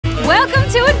Welcome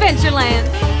to Adventureland!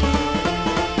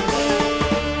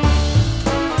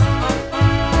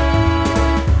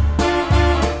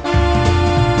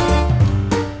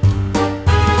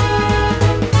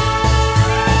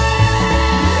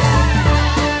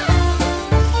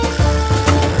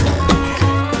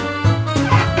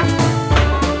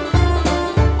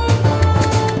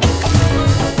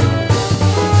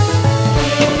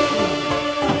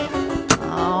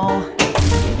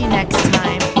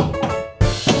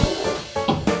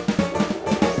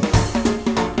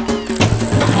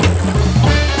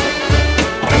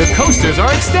 Coasters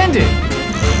are extended.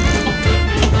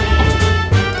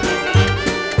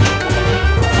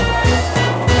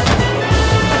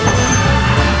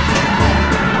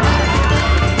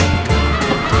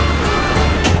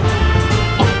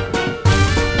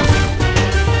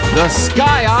 The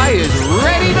Sky Eye is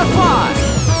ready to fly.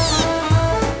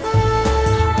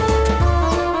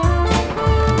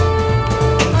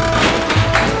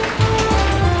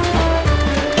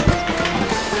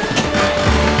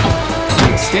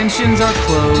 Extensions are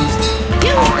closed.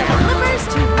 Use the flippers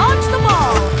to launch the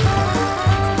ball.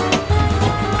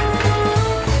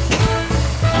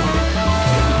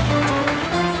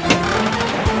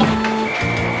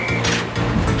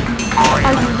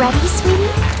 Are you ready, sweetie?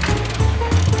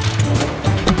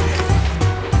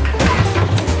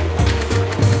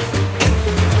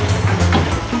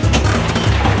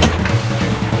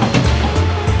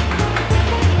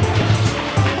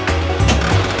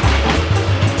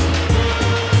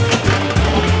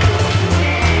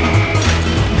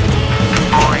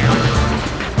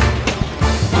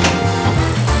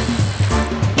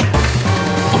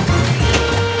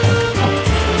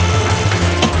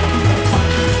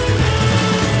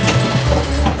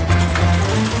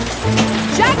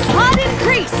 Jackpot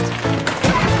increased!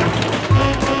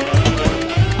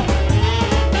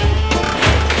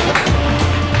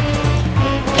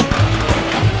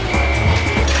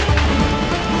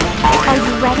 Are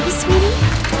you ready, sweetie?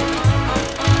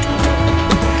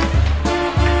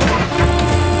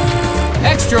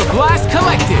 Extra blast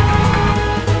collected.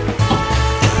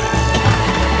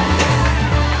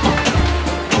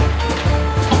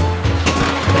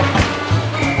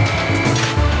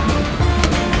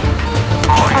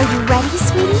 Are you ready,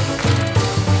 sweetie?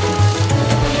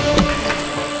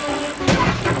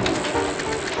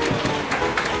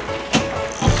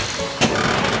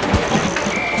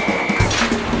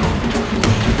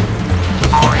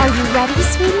 Are you ready,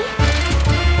 sweetie?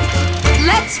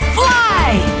 Let's fly!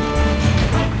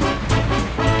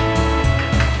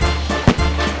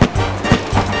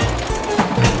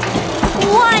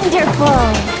 Wonderful!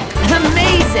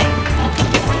 Amazing!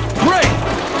 Great!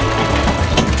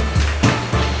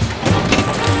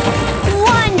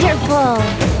 Wonderful!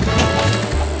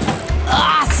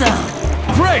 Awesome!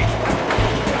 Great!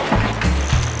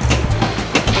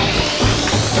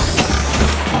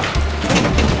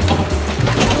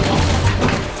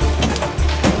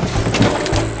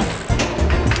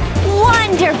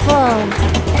 Wonderful!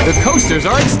 The coasters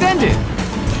are extended.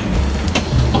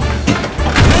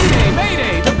 Mayday,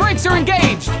 mayday! The brakes are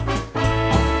engaged.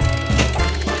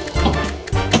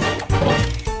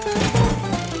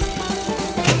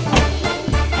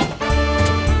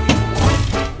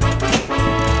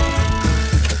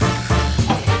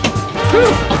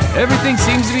 Whew! Everything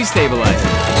seems to be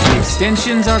stabilizing. The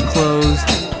extensions are closed.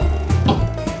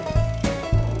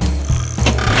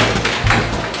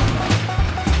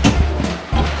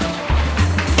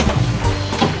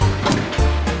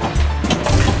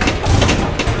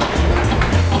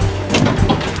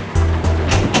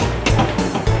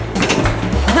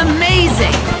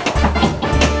 Amazing!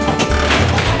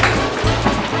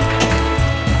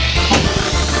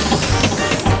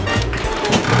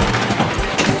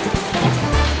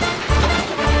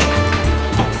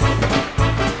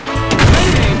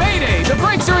 Mayday, mayday! The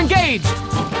brakes are engaged.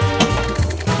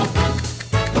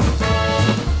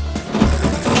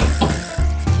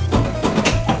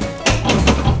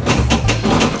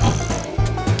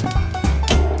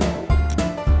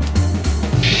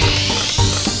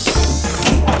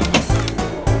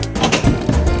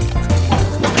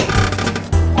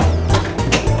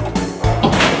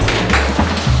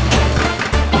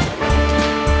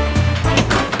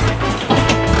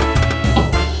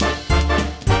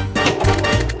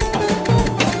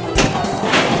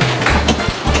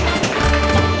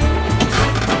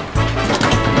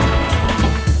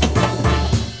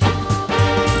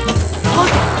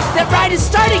 Ride is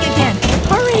starting again!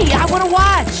 Hurry, I want to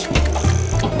watch!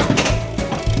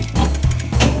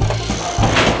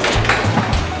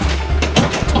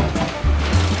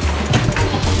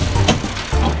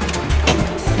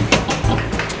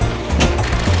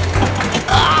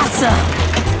 Awesome!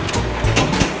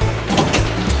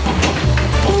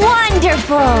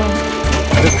 Wonderful!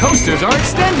 The coasters are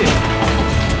extended.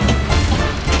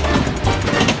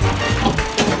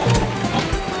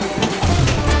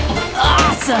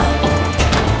 Awesome!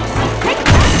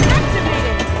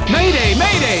 Mayday!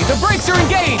 Mayday! The brakes are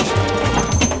engaged!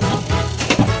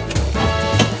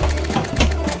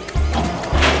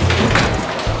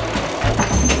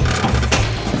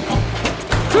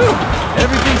 Whew!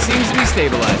 Everything seems to be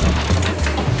stabilizing.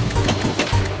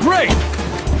 Great!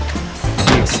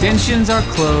 The extensions are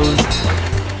closed.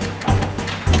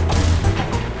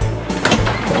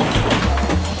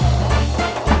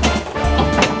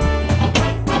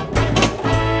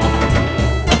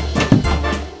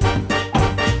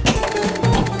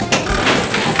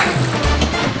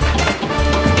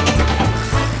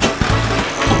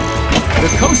 The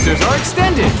coasters are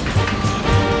extended.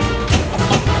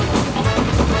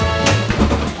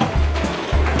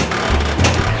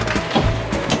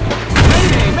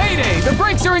 Mayday! Mayday! The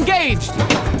brakes are engaged!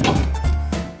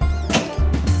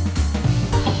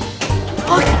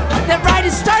 Look! That ride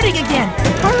is starting again!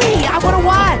 Hurry! I want to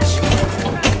watch!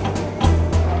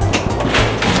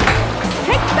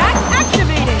 Kickback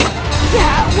activated!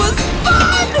 That was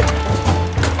fun!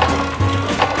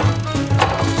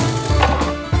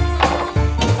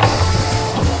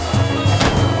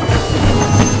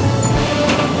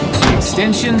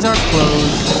 Extensions are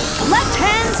closed. Left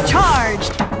hands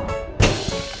charged!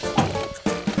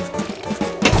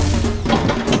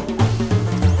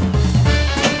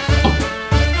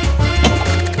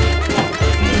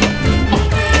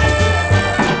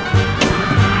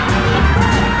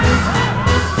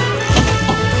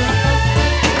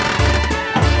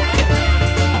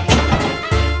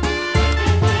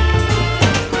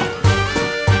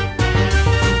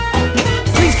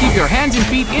 Please keep your hands and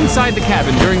feet inside the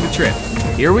cabin during the trip.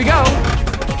 Here we go.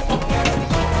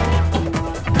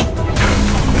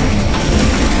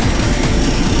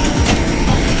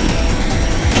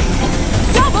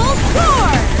 Double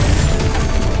score!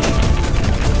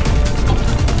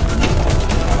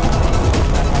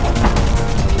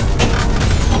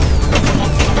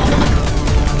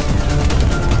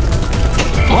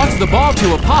 Launch the ball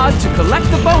to a pod to collect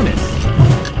the bonus.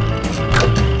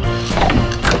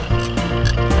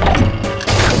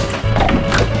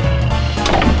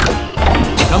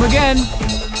 Come again.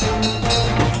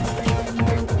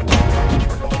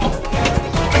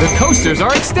 The coasters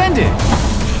are extended.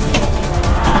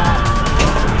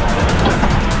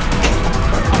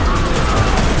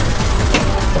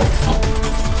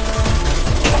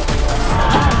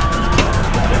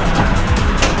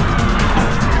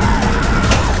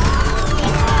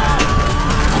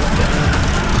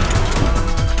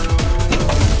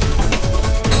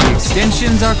 The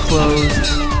extensions are closed.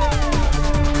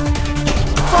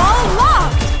 Ball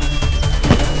locked!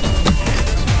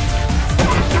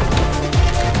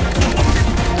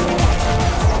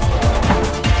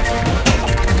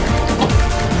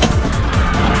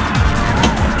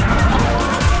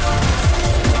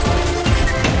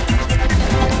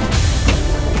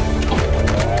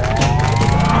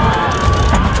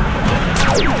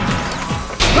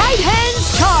 Right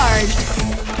hands charged!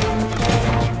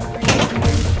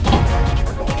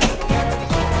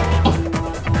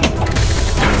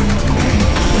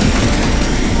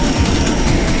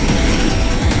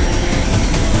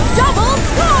 Double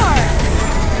score!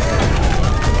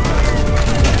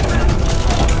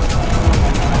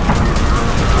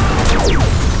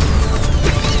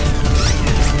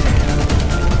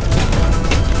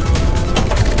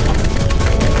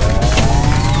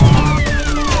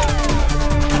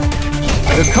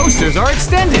 The coasters are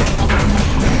extended.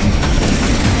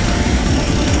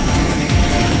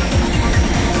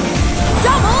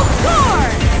 Double score!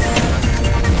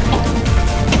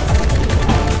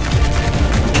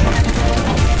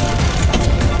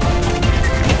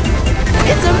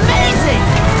 It's amazing!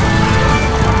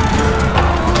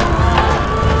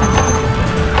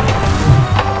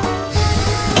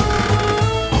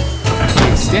 The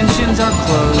extensions are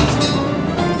closed.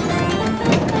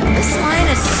 This line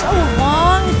is so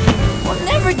long, we'll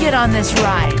never get on this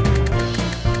ride.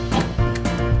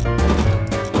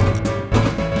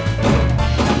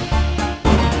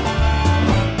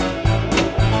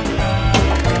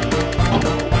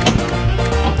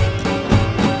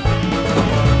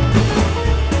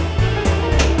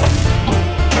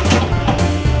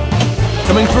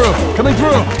 Coming through, coming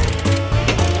through.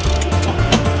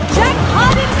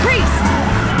 Jackpot increased!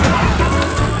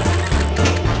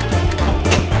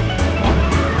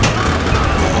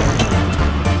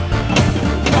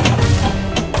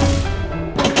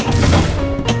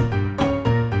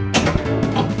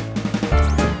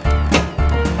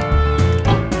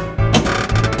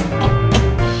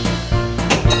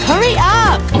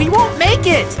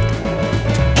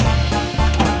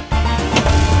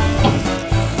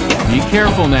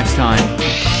 careful next time.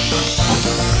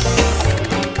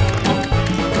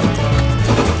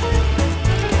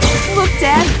 Look,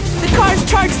 Dad! The cars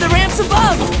charge the ramps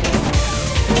above!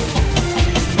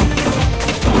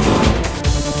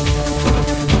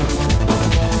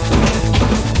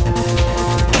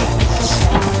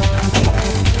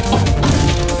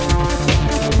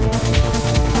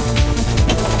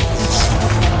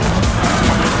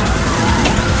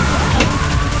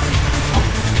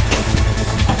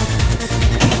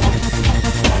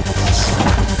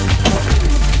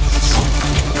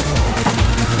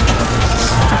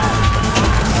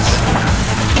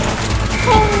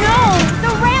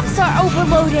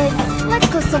 Overloaded. Let's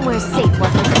go somewhere safe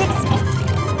while we fix it.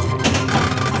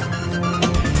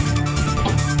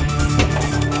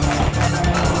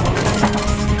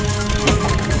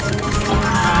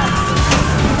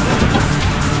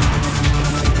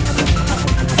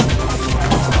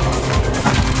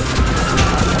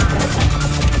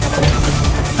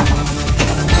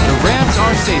 The ramps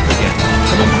are safe again.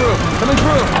 Coming through, coming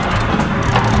through.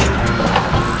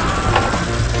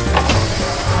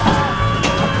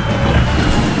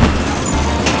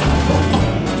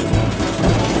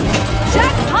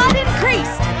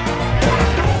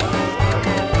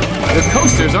 The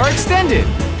coasters are extended!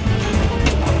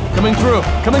 Coming through!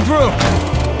 Coming through!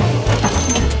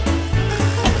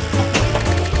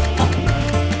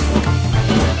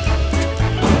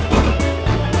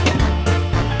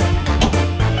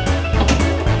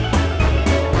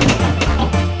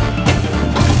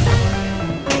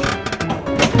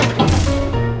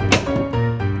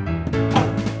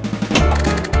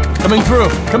 Coming through!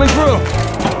 Coming through!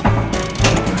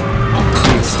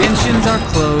 The extensions are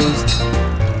closed.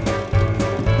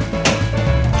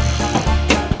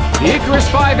 The Icarus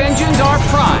 5 engines are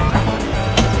prime.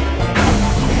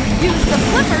 Use the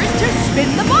flippers to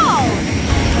spin the ball!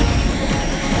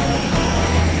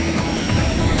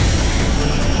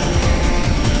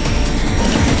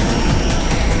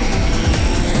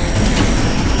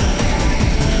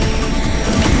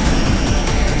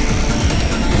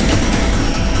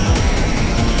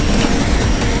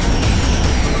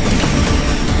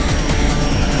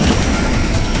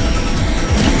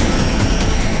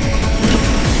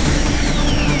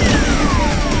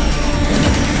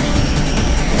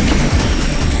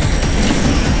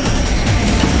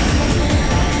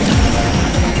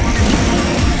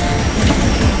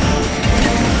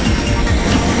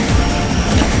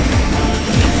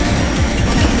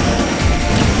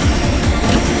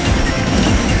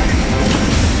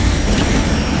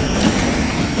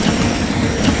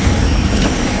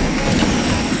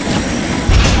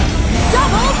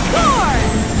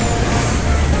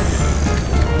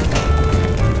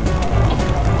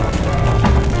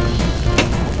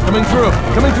 Coming through!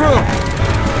 Coming through!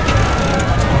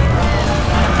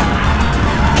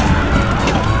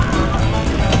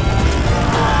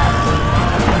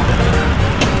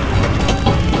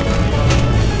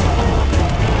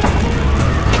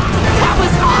 That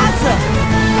was awesome!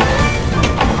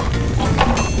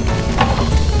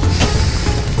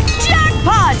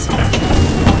 Jackpot!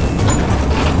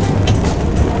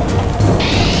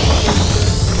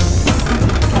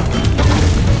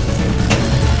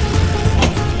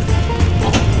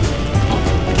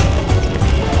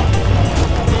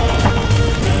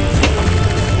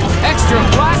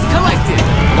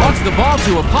 The ball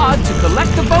to a pod to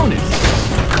collect the bonus.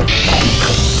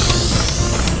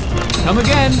 Come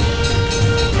again.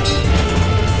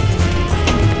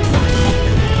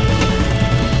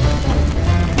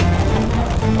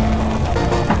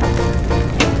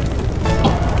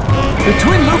 The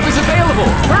twin loop is available.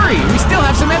 Hurry, we still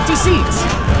have some empty seats.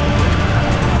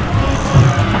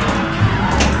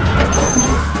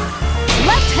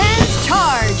 Left hand's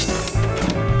charged.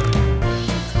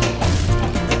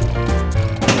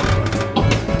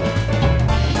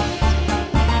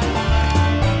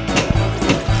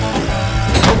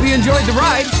 Hope you enjoyed the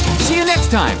ride. See you next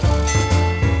time.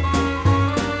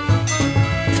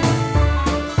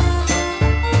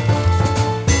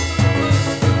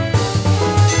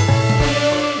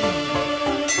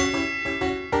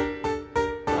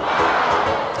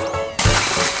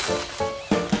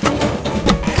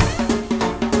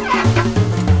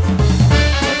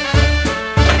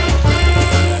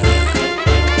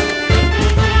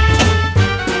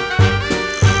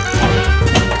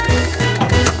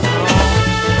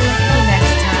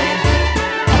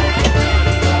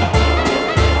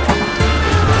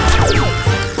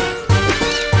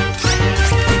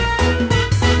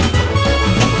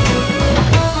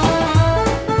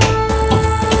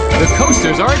 The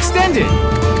coasters are extended.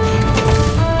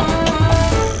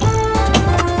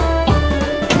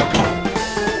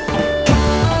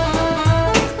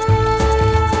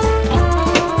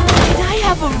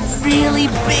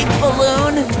 really big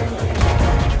balloon?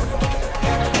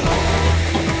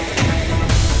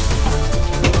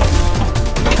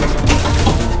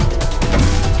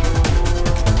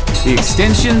 The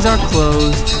extensions are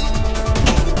closed.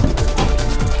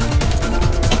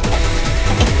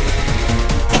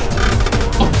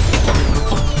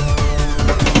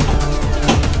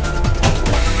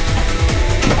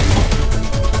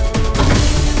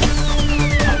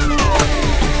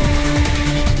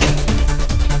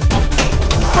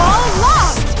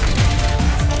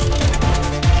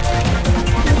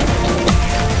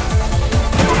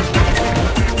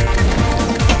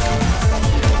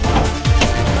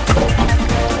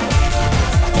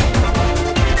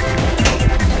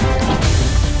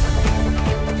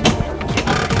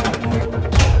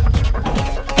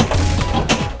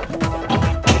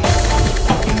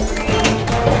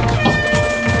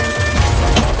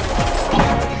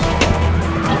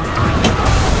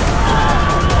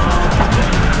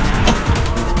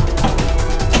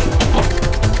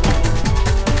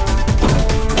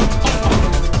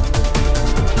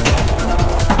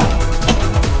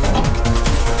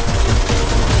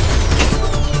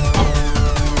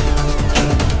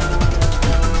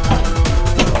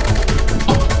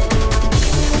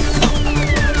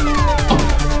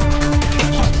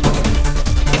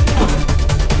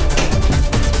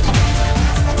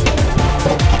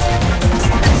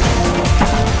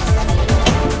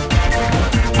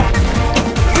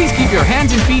 Your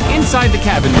hands and feet inside the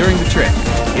cabin during the trip.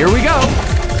 Here we go.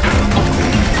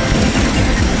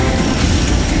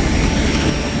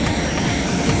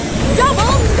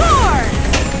 Double score!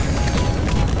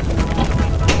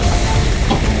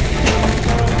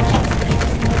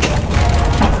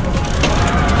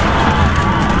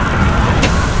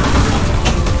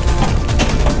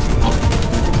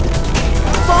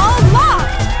 Ball locked!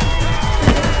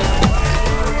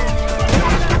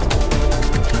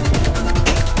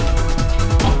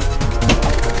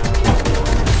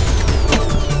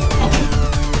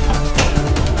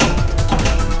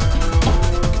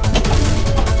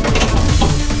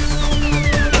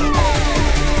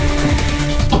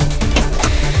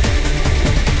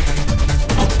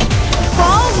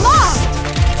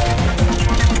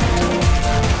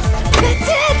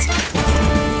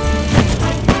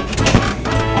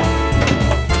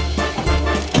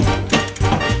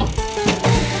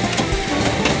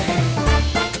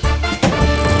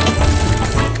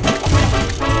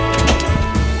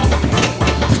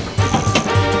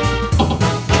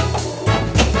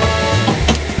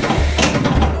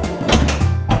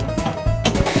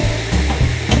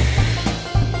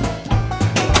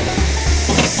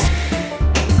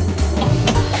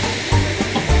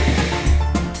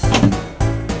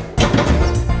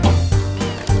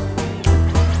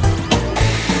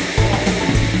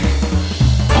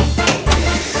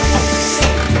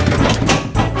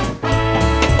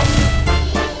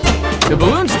 The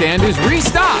balloon stand is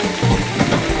restocked.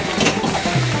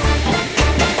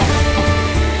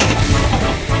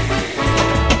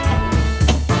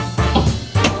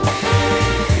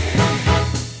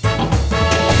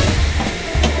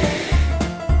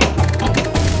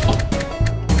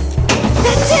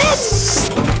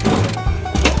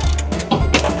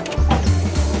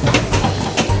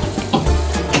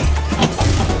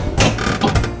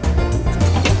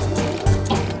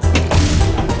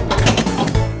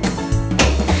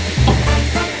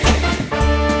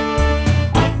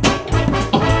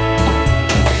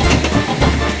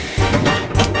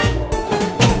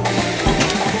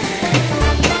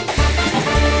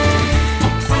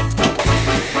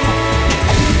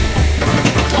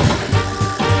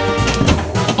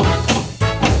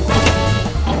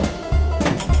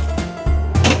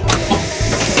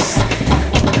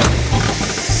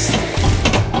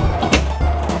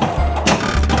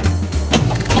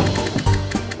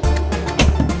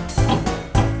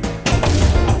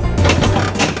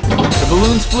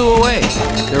 Balloons flew away.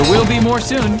 There will be more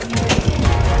soon.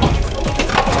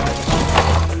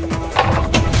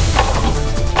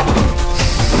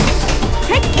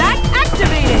 Kickback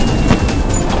activated!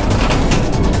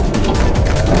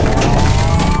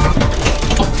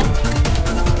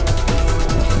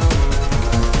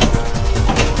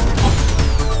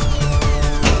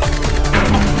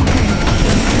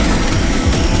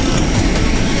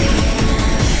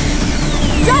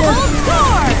 Double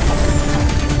score!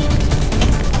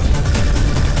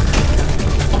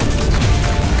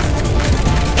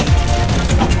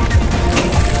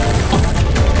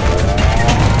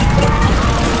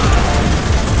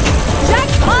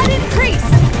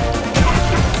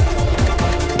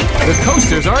 The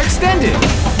coasters are extended.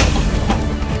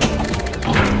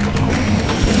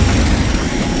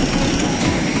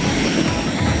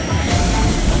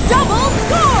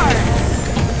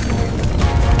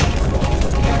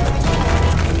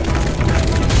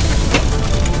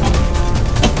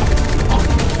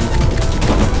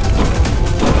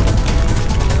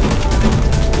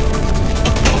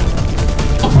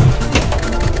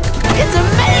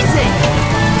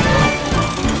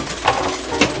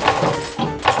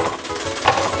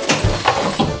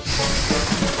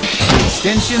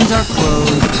 Extensions are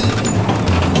closed.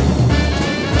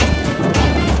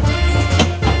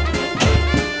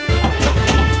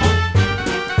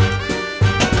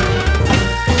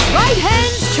 Right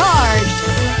hand's charged.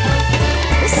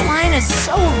 This line is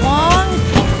so long,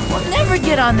 we'll never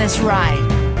get on this ride.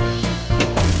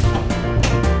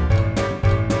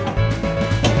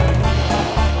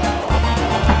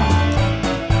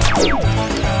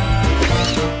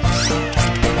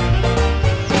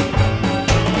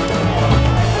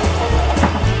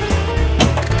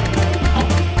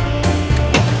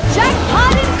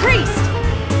 Jackpot increased.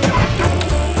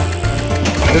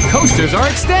 The coasters are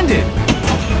extended.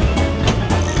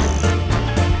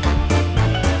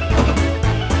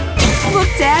 Look,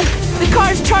 Dad, the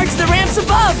cars charge the ramps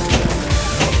above.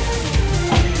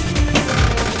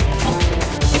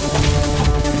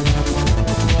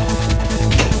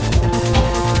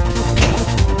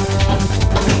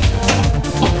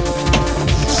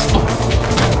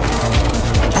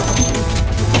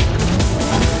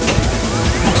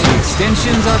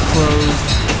 Extensions are closed.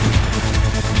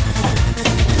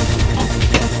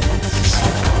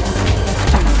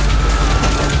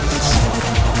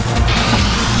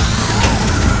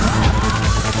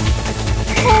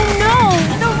 Oh no!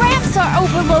 The ramps are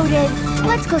overloaded.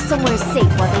 Let's go somewhere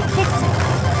safe while they fix it.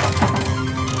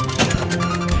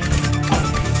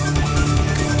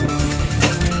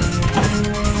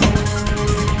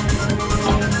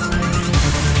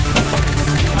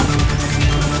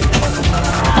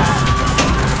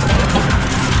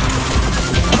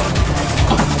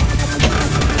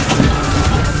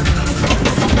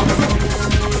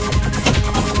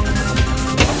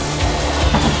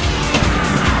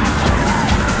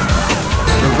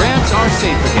 The ramps are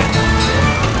safe again.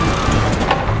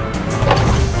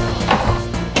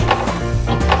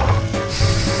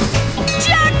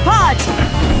 Jackpot!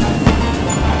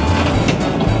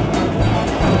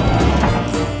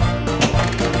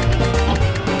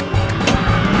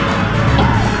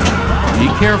 Be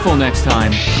careful next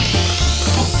time.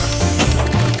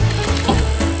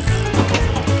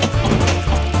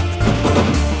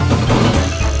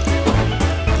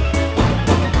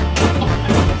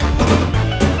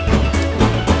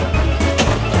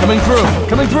 Coming through,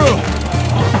 coming through.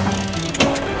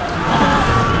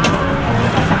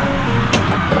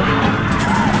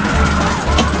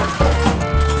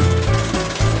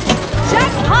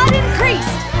 Jackpot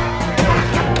increased.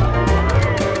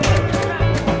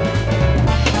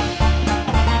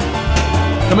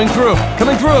 Coming through,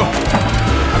 coming through.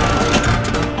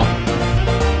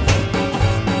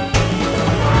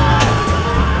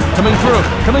 Coming through,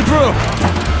 coming through.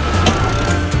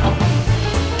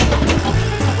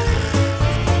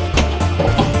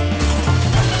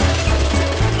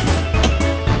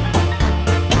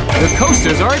 The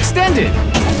coasters are extended.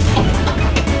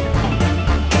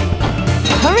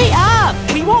 Hurry up!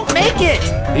 We won't make it!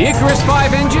 The Icarus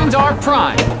 5 engines are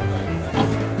prime. Next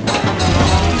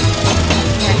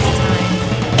time.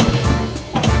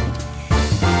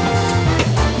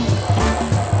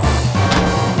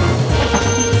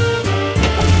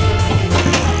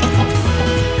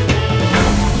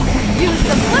 Use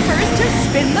the flippers to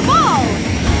spin the ball.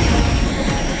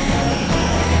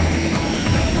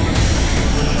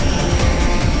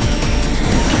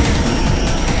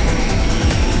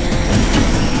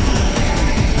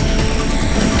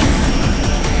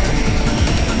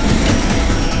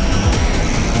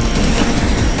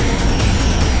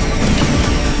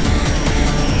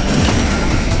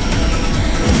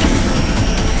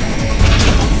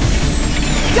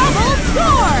 Double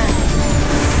score.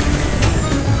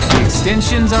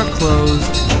 Extensions are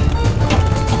closed.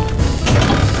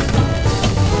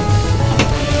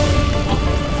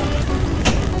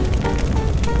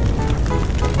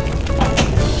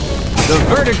 The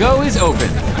vertigo is open.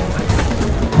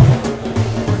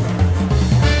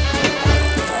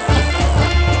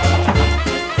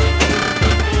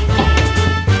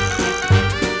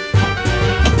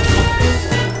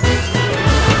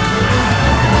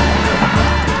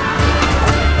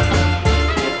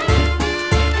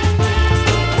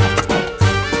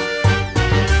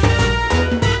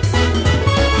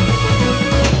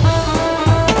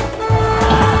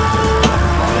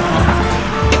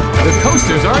 The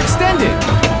coasters are extended.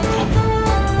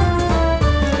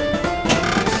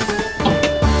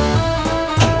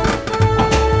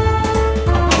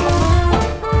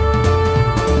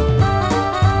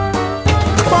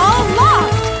 Ball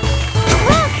locked.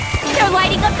 Look, they're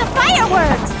lighting up the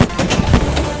fireworks.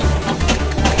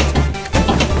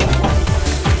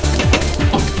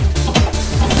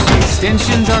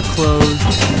 Extensions are closed.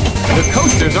 The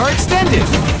coasters are extended.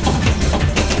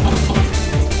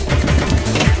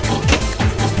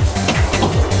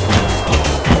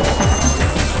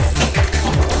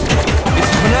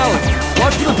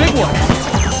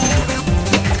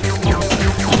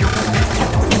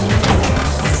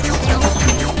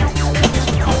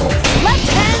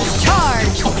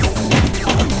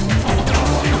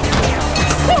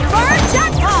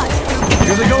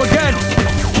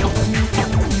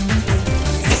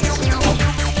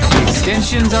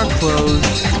 Extensions are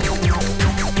closed.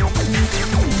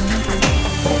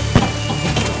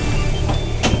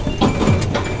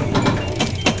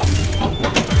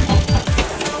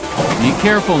 Be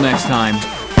careful next time.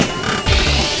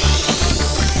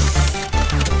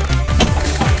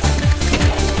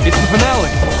 It's the finale.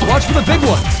 Watch for the big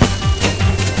ones.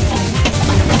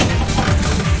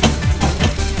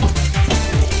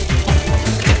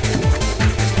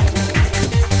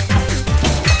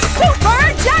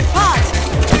 Super jackpot!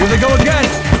 Here they go again.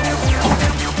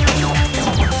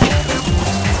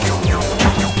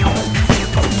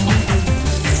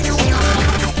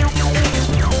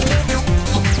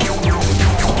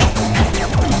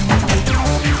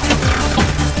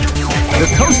 The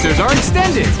coasters are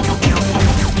extended.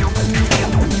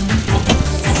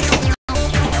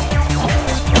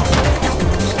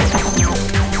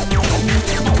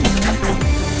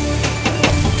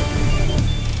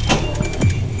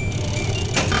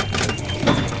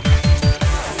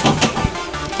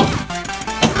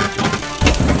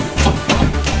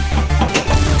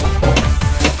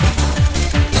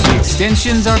 The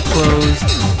extensions are closed.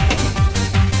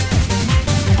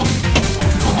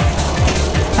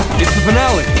 It's the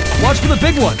finale. Watch for the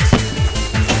big ones.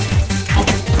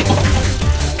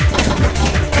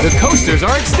 The coasters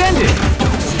are extended.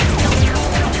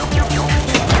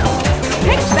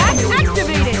 Kickback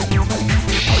activated!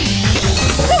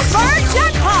 Super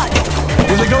jackpot!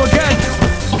 Here they go again.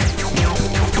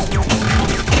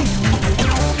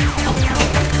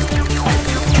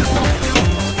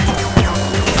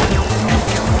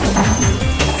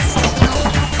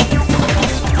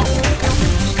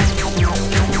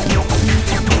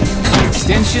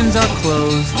 Extensions are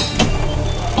closed.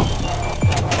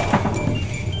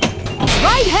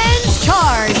 Right hands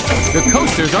charged! The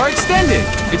coasters are extended.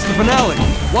 It's the finale.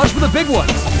 Watch for the big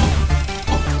ones.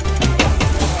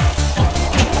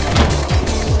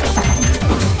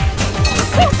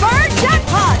 Super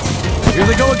jackpot! Here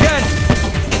they go again.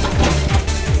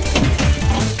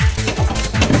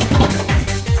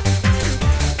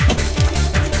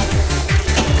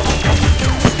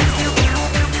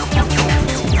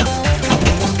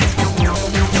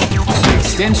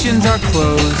 Extensions are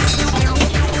closed.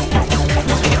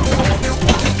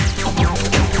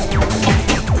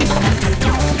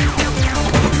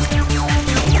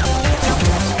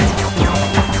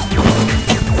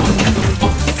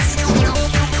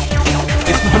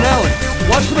 It's the finale.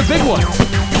 Watch for the big ones.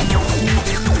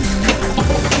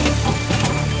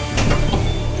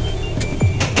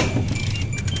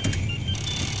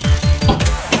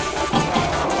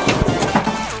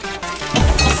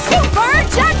 Super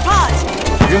jackpot!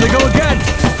 Here they go again.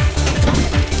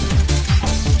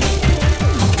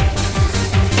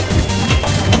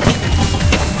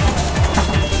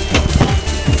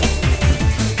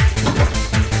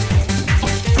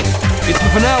 It's the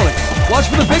finale. Watch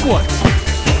for the big ones.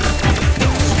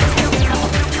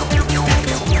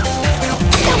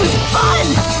 That was fun!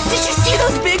 Did you see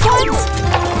those big ones?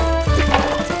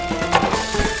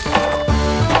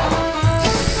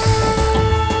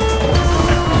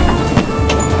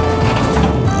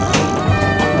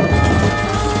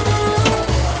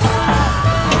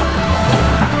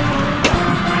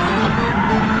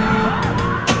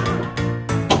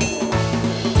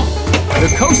 The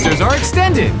coasters are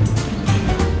extended.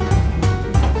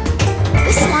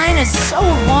 This line is so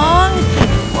long,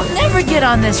 we'll never get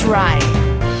on this ride.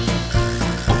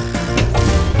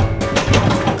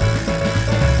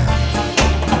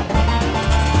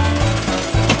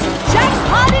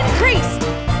 Jackpot increased!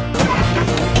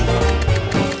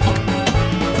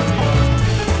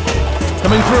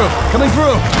 Coming through. Coming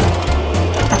through.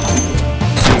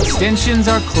 Extensions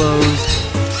are closed.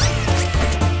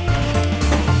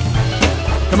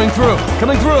 Coming through.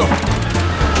 Coming through.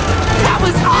 That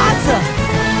was awesome!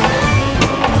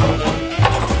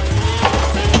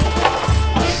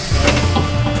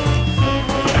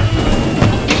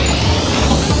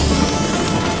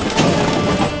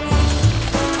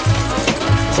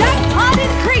 Jackpot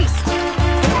increased!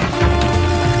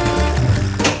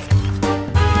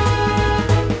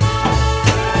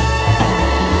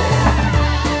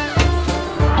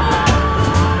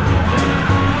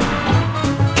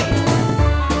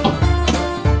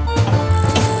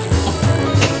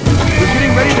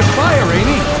 Ready to fire, ain't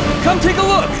he? Come take a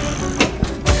look.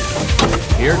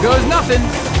 Here goes nothing.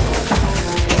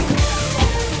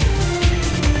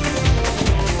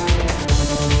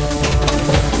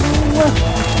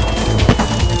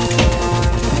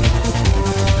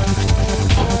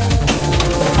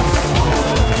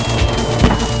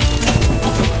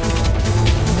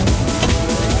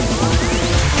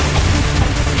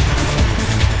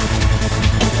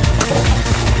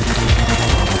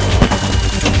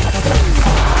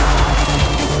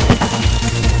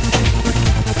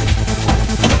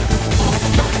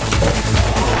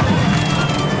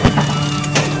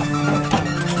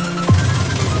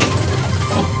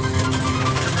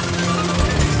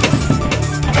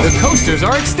 coasters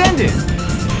are extended.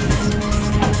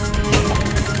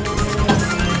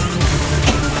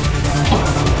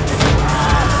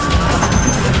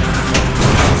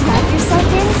 Slap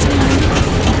yourself in, sweetie.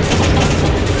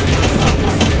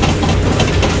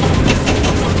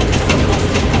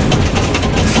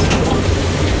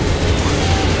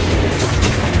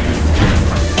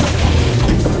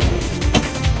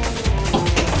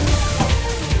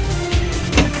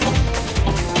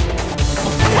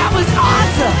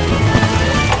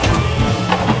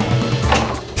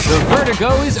 The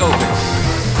vertigo is open.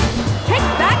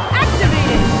 Kickback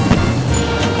activated.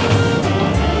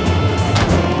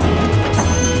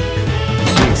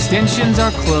 The extensions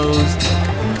are closed.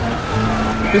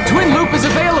 The twin loop is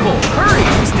available. Hurry,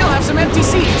 we still have some empty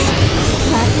seats.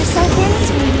 Slap yourself in,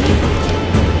 sweetie.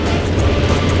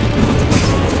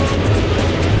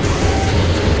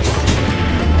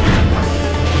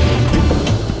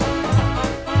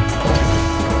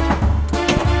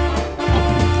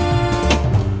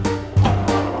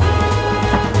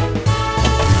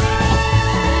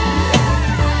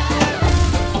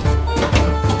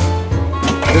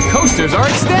 The coasters are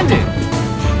extended.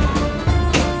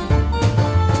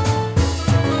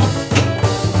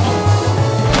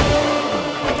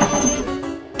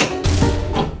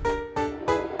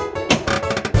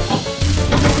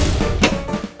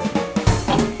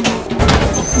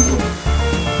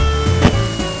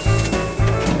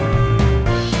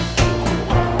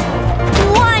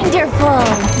 Wonderful!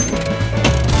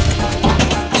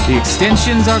 The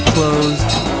extensions are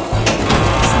closed.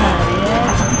 That's not it.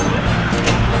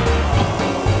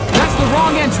 That's the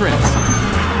wrong entrance.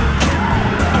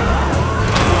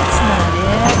 That's not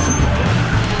it.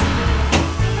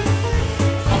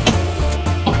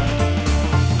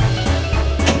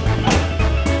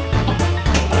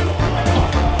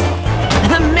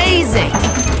 Amazing!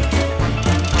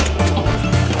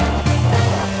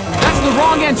 That's the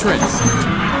wrong entrance.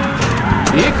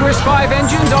 The Icarus 5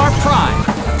 engines are prime.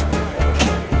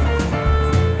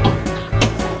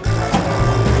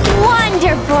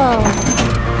 Wonderful!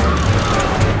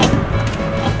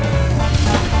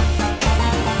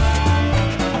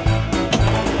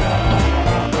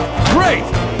 Great!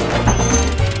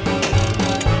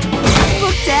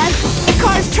 Look, Dad! The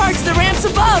car's charged the ramps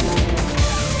above!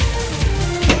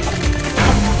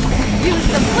 Use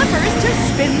the flippers to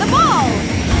spin the ball!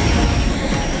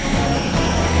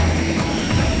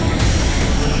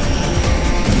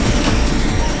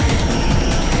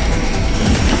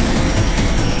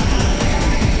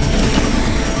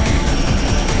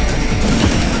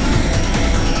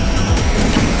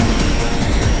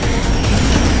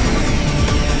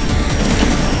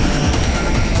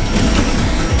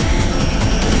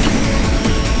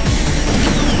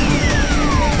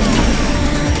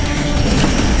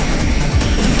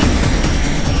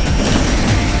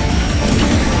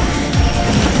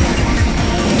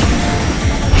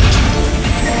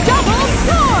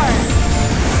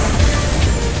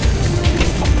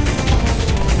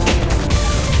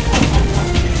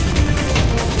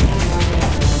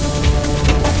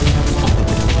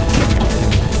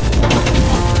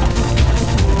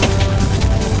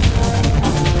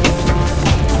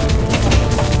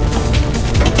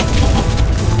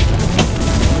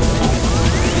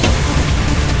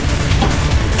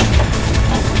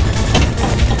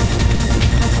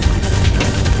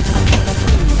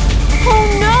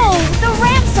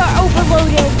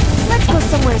 Let's go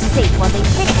somewhere safe while they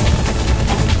fix it.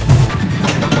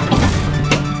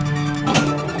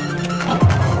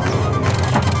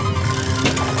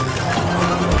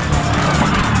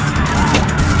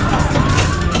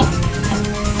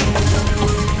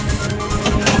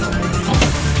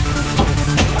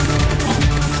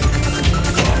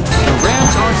 The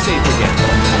ramps are safe again.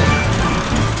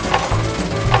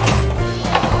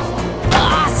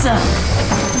 Awesome!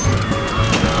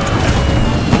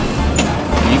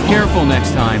 Be careful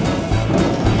next time.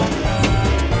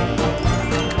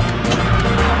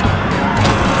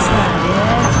 That's not it.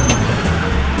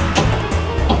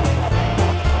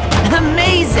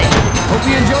 Amazing! Hope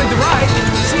you enjoyed the ride.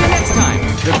 See you next time.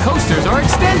 The coasters are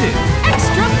extended.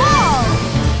 Extra ball!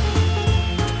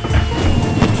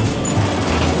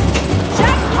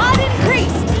 Jackpot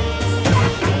increased!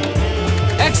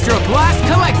 Extra blast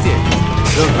collected.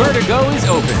 The vertigo is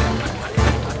open.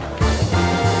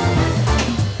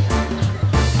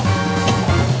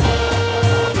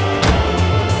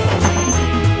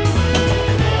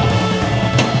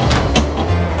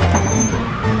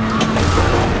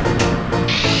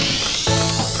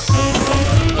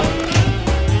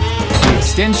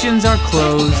 Extensions are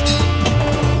closed.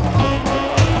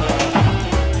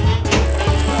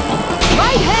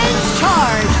 Right hands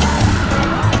charged!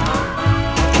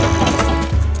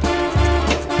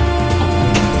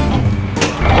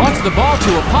 the ball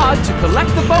to a pod to collect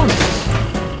the bonus.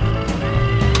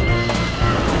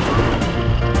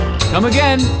 Come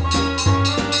again.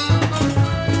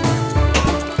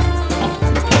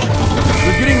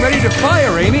 We're getting ready to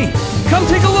fire, Amy. Come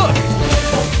take a look.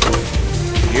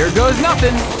 Here goes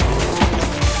nothing.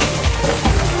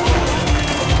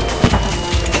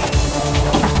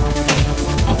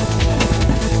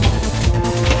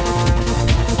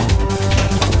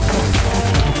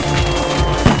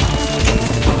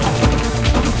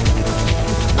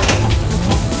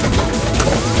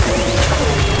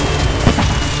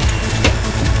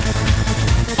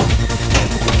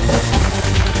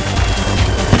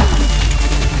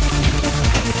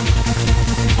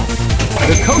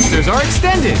 The coasters are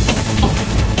extended.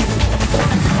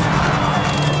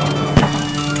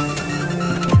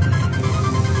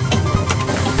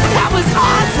 That was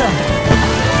awesome!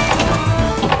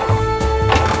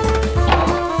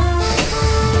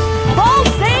 Ball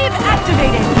save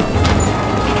activated!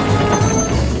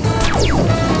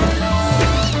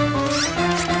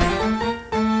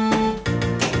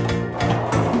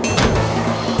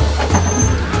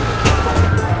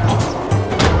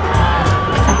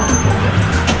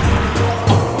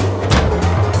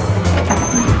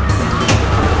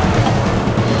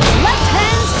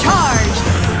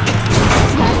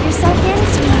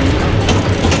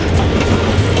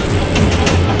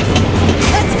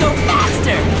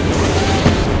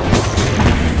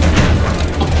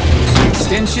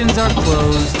 Extensions are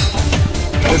closed.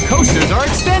 The coasters are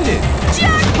extended.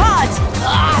 Jackpot!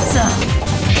 Awesome!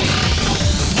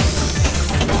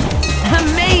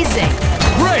 Amazing!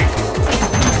 Great!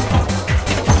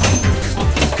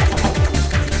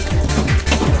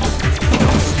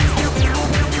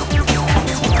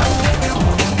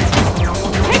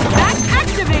 Kickback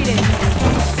activated!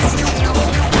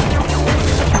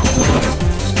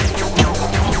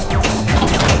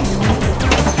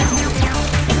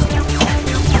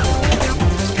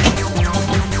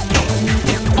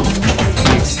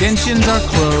 Extensions are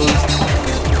closed.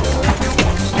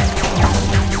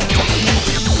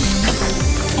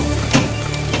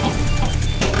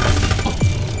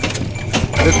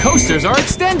 The coasters are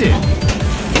extended.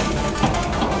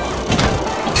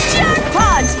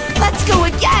 Jackpot! Let's go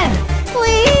again!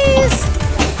 Please!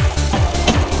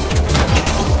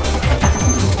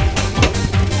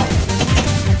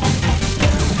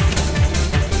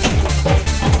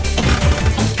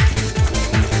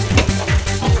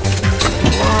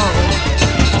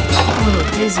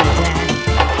 Dizzy, Dad.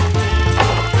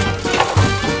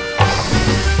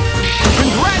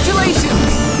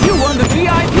 Congratulations! You won the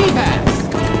VIP pass!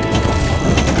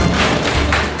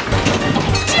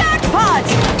 Jackpot!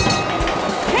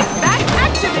 Kickback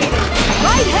activated!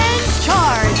 Right hands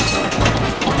charged!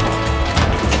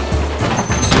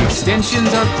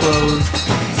 Extensions are closed.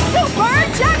 Super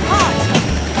jackpot!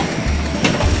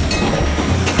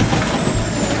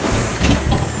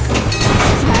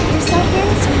 Strap yourself in,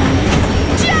 sweetie.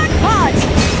 Jackpot!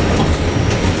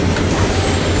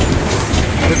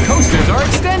 The coasters are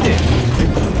extended.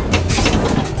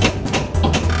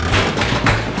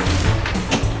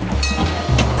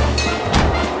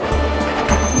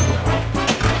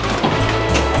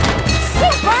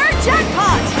 Super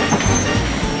jackpot!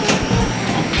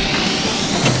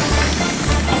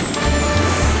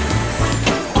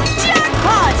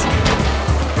 Jackpot!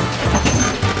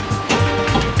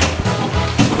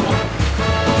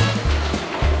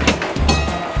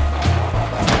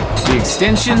 The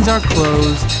extensions are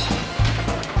closed.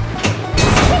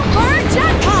 Super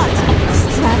jackpot!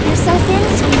 Strap yourself in,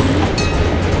 sweetie.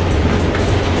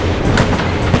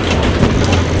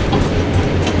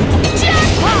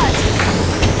 Jackpot!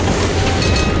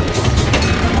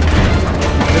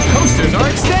 The coasters are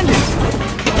extended.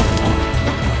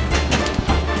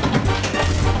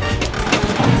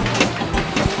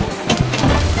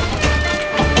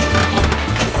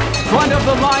 Front of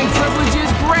the line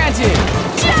privileges granted.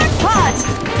 Jackpot!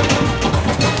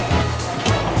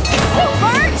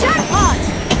 Super jackpot!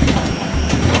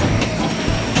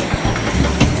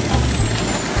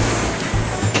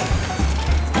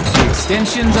 The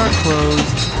extensions are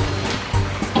closed.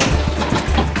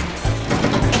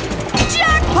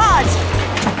 Jackpot!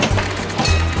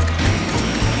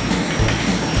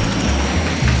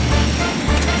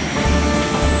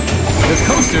 The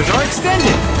coasters are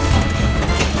extended.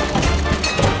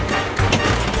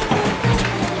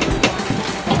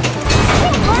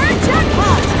 Super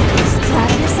jackpot!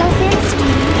 Strap yourself in,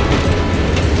 sweetie.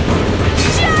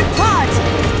 Jackpot!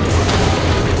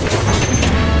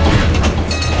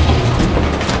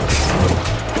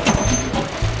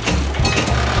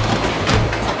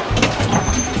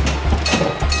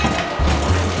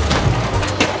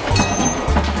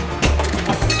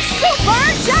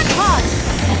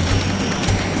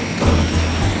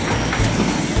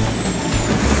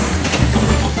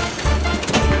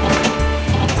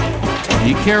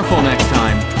 Be careful next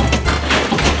time.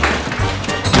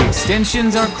 The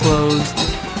extensions are closed.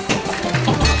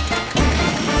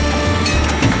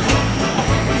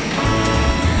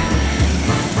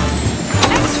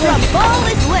 Extra ball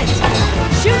is lit.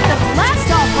 Shoot the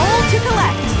blast-off hole to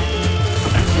collect.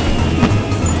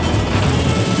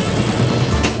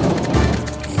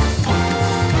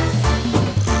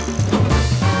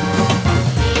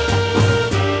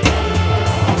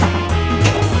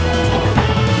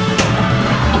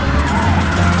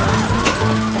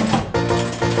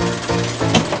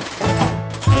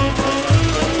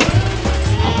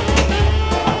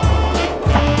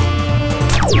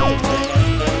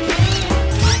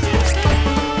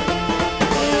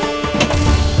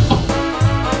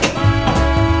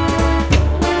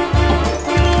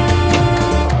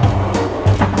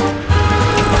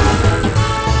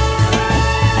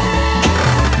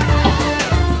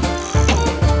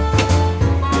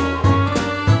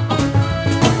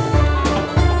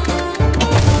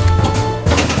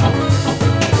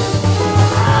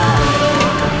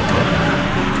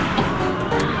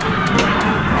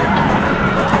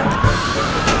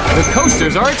 The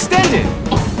coasters are extended.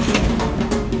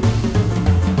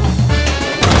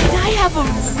 Can I have a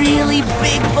really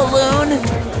big balloon?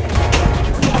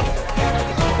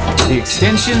 The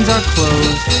extensions are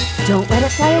closed. Don't let it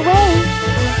fly away.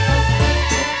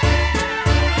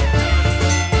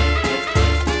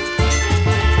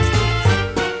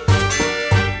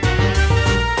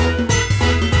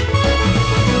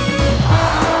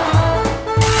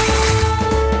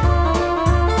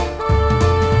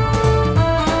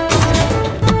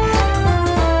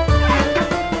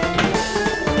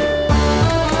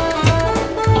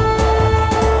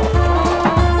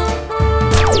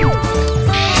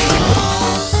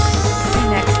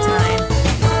 Next time.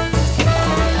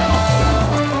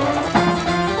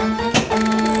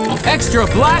 Extra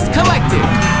blast collected.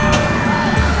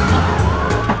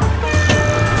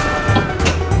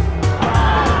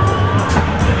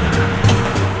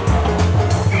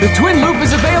 The twin loop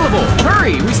is available.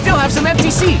 Hurry, we still have some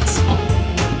empty seats.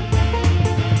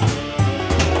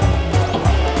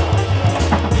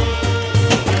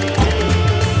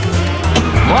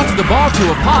 Launch the ball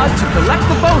to a pod to collect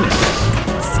the bonus.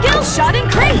 Skill shot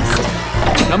increased.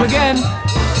 Come again.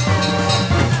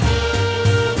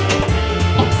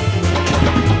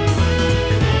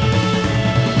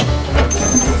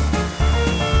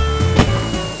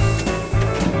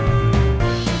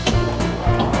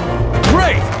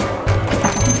 Great!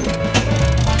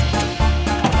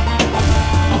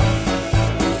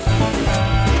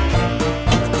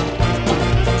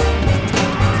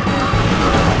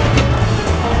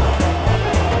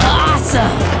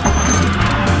 Awesome.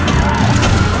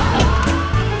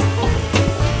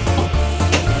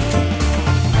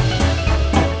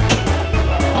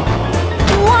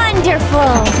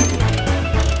 Wonderful.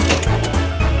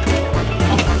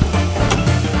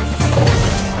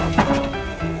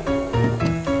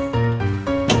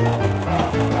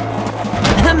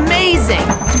 Amazing.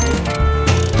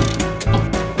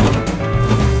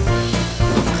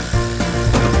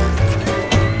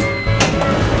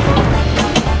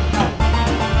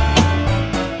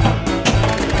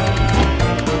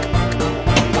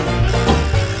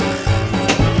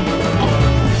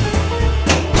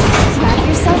 Strap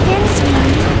yourself in,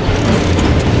 sweetie.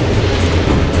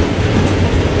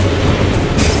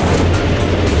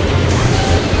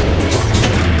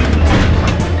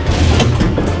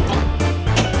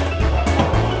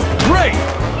 Great!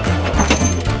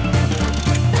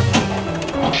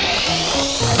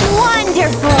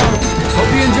 Wonderful.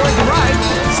 Hope you enjoyed the ride.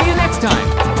 See you next time.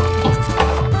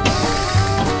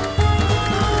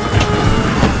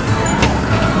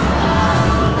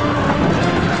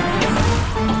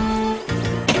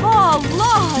 Oh,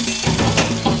 lost.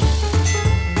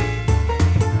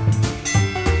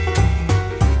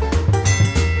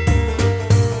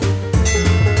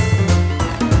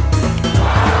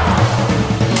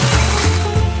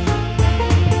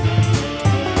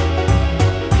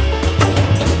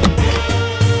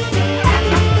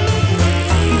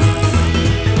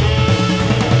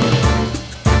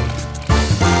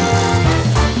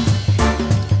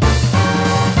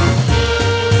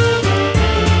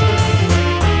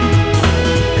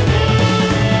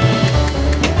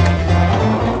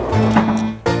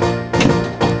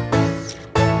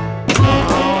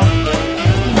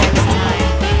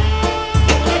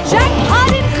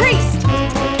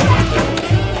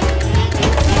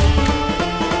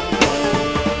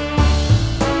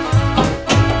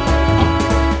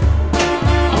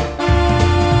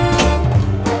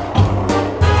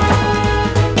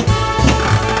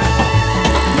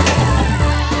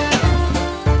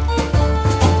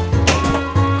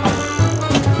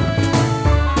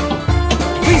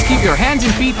 Keep your hands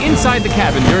and feet inside the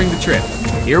cabin during the trip.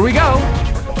 Here we go.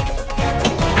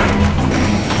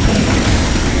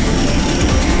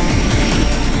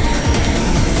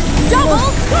 Double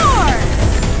score!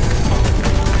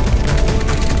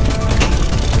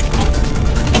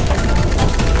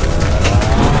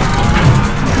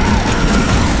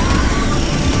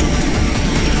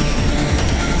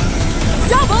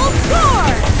 Double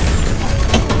score!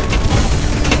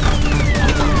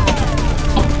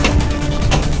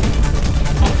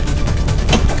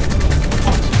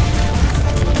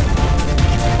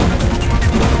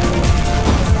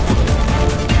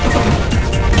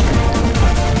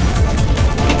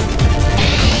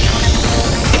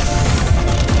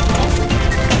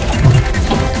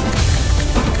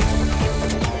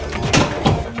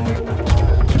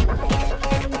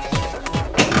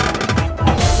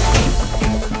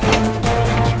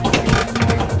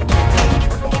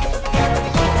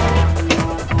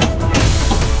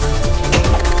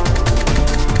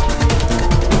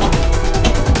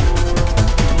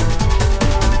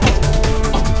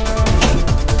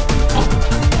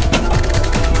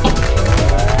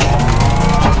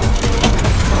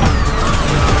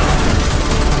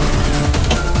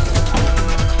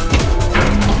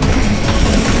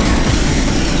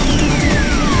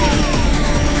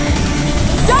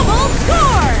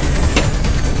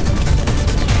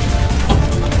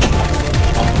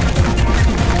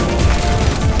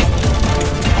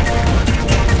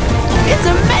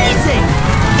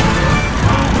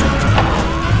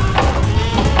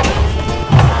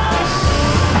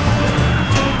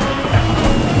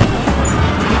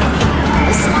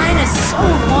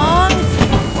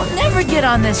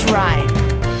 On this ride.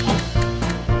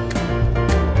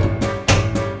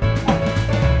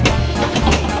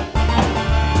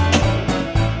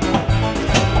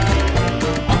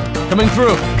 Coming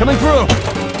through, coming through.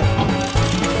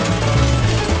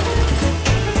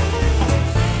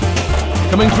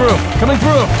 Coming through, coming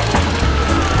through.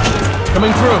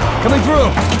 Coming through, coming through.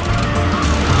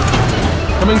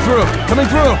 Coming through, coming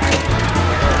through.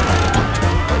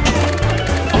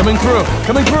 Coming through,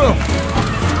 coming through.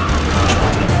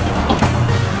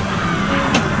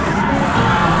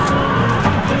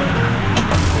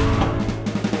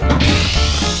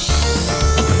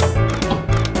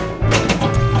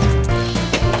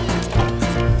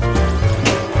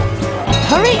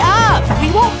 Hurry up! We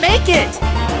won't make it!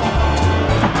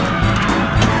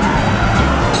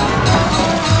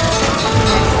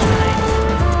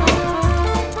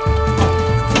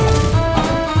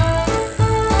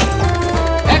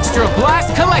 Extra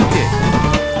blast collected!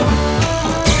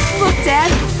 Look,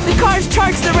 Dad! The car's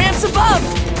charged the ramps above!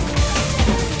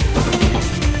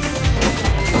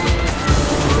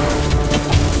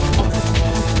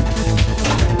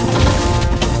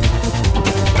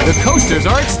 The coasters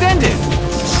are extended!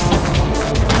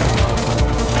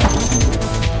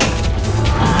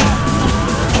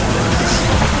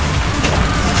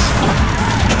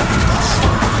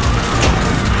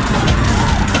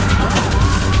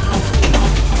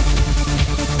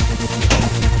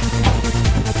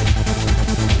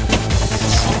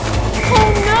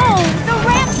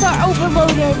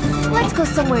 Overloaded. Let's go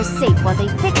somewhere safe while they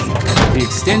fix it. The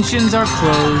extensions are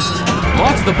closed.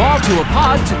 Launch the ball to a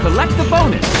pod to collect the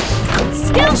bonus.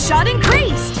 Skill shot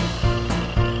increased.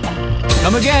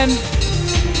 Come again.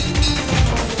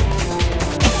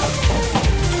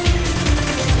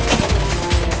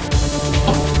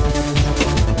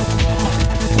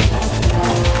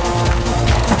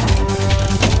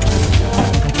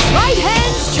 Right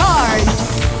hands charged.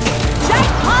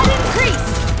 Jackpot increased.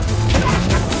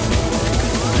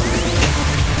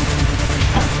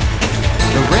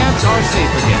 The ramps are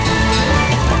safe again.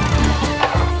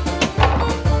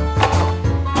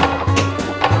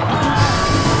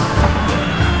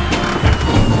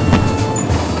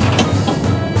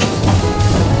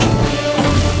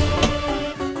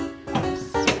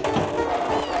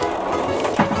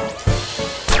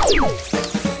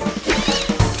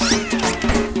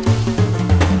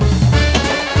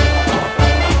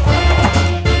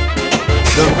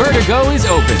 The vertigo is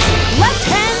open. Left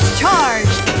hands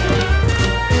charged.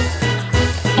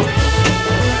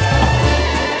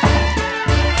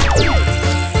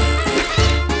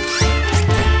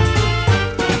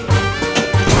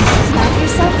 Lock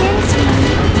yourself in,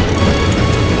 sweetie.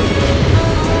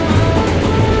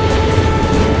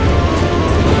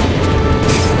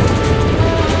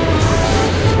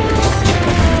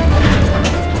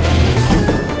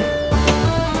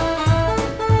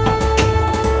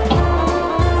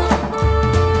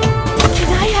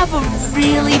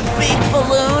 Really big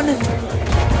balloon.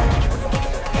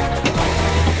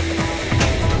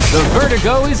 The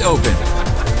vertigo is open.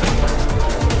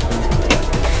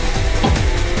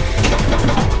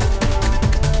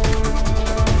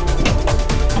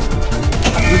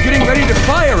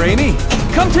 fire, Amy.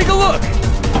 Come take a look.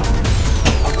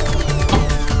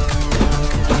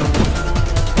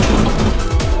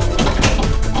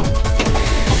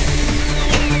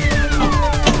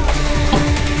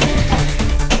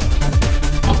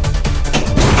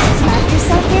 Slap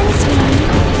yourself in, sweetie.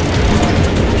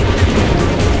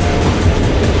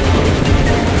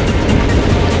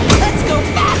 Let's go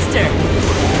faster!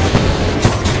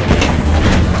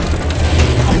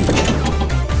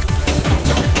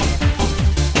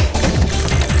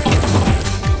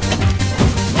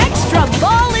 Extra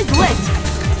ball is lit!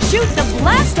 Shoot the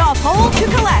blast-off hole to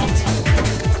collect!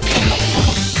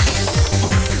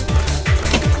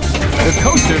 The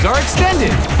coasters are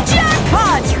extended.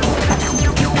 Jackpot!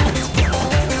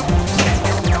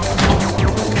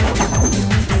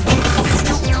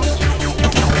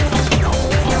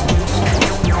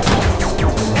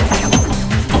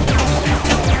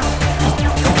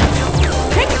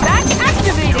 Kickback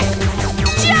activated!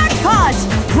 Jackpot!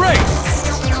 Great!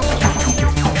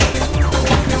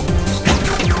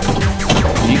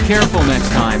 Be careful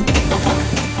next time.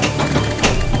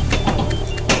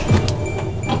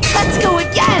 Let's go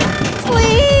again!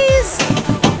 Please!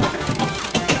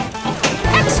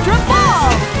 Extra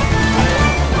ball!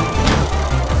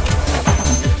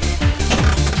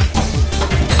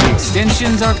 The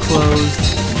extensions are closed.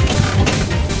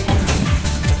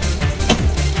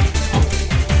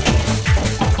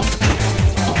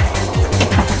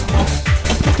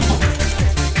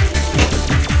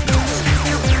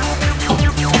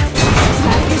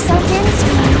 Slap yourself in,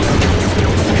 sweetie.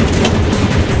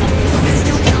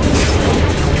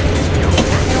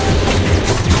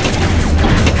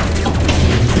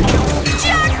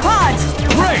 Jackpot!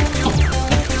 Great!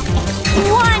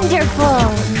 Wonderful.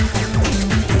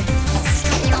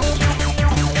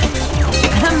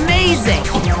 Amazing!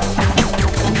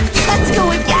 Let's go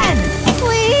again!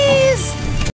 Please!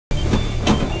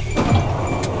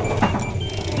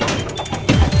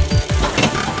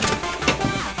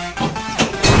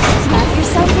 Slap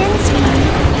yourself in, sweetie.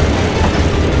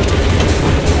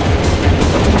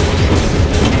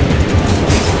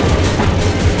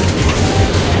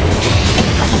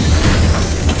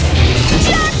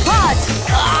 Jackpot!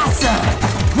 Awesome!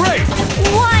 Great!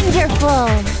 Wonderful.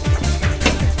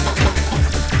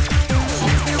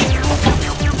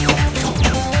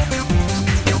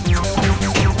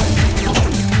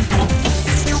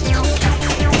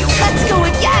 Let's go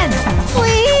again!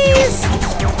 Please!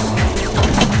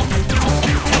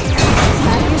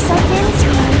 Slap yourself in,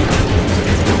 sweetie.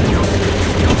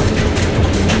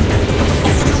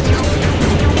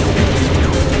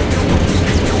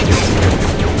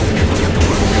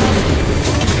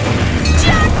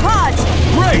 Jackpot!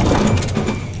 Great!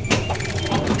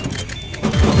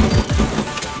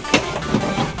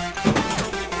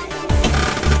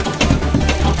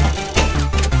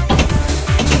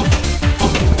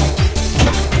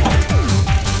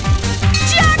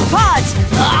 Jackpot!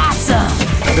 Awesome!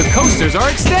 The coasters are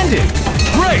extended.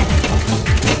 Great!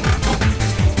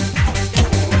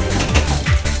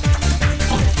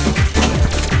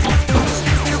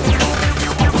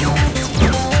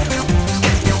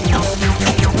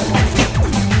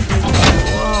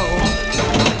 Whoa.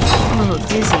 I'm a little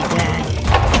dizzy, Dad.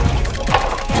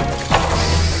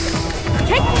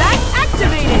 Kickback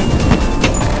activated!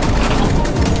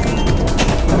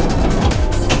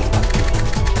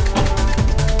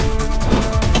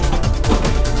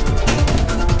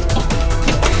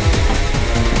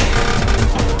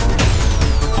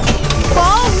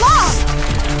 Ball locked!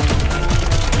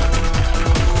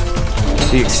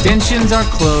 The extensions are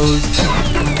closed.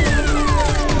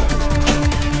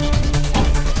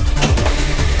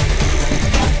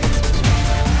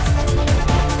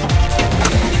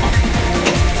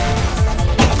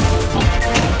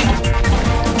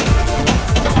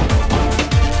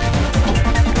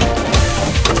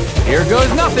 Here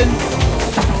goes nothing.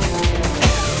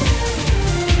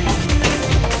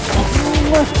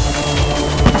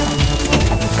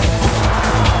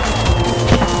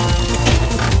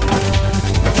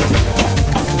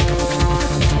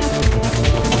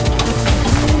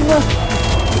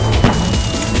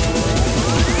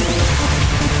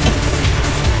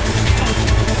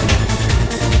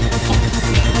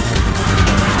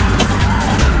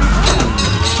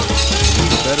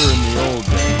 Better in the old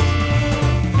days.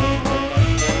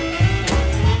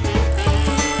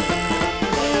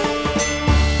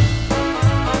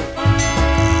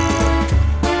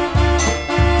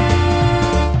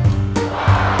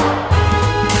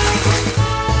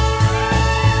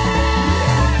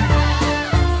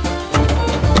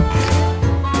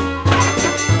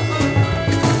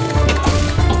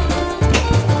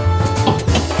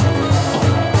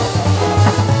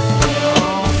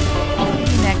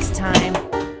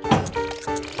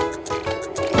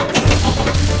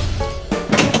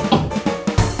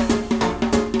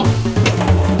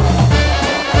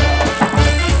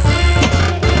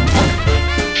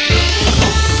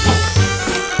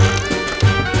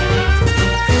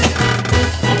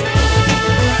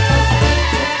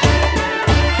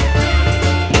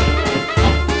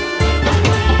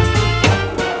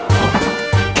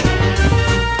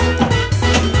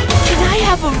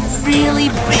 really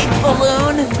big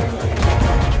balloon.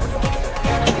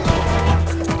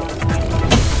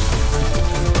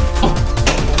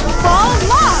 Ball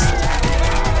locked.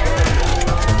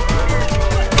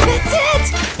 That's it.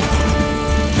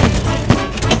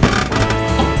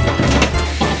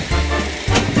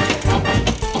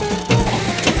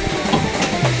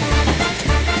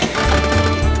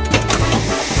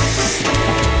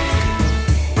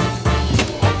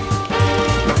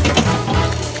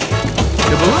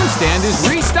 The balloon stand is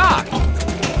restocked.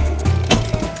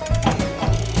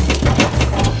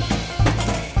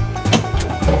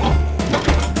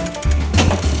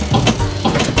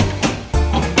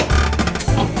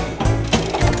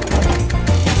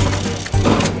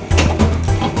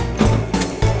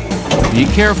 Be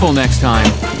careful next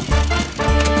time.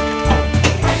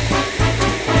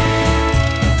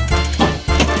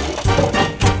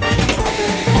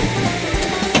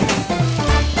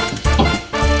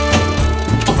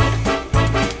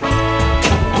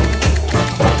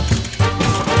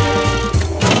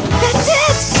 That's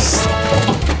it.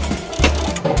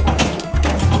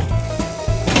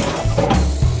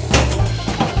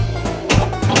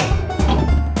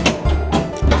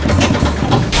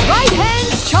 Right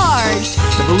hands charged.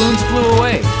 The balloons flew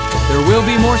away. There will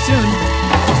be more soon.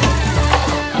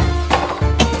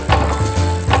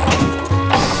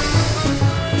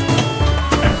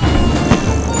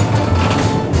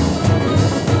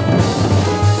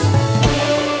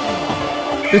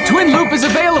 The twin loop is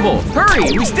available!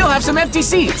 Hurry! We still have some empty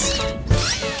seats!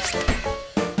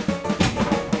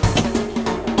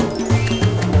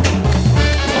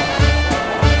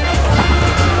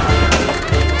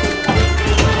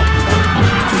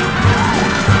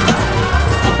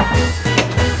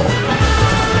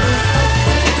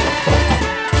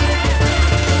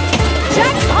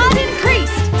 Jackpot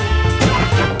increased.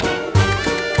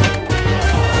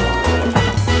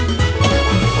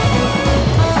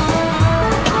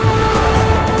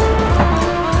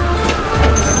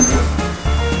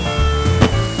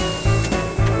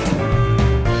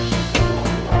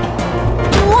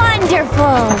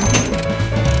 Wonderful.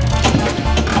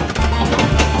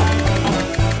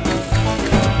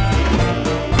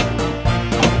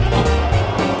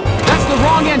 That's the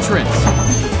wrong entrance!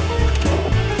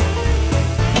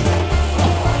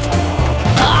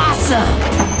 Awesome.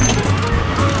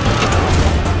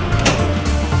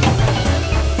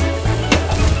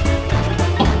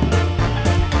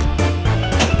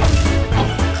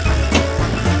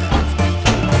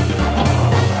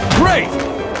 Great!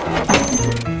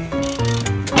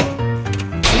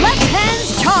 Left hands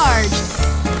charged.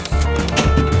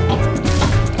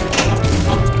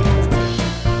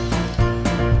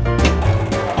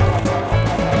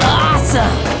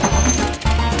 Awesome.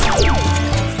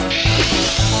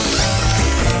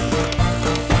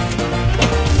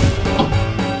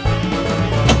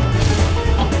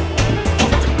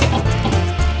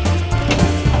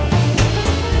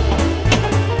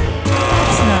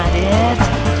 That's not it.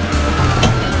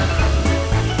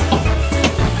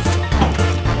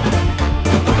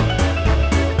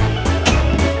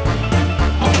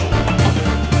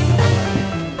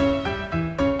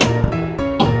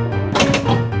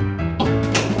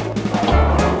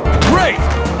 Great!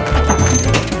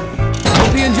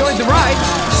 Hope you enjoyed the ride.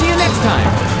 See you next time.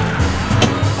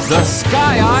 The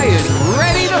Sky Eye is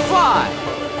ready to fly!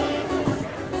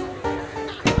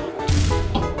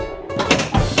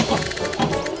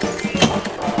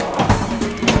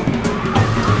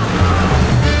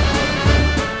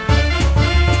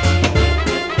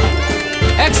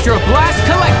 Extra blast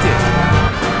collected!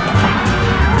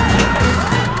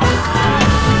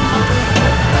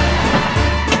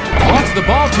 Launch the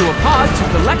ball to a pod to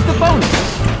collect the bonus.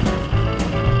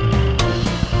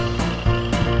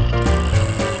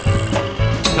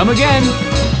 Come again.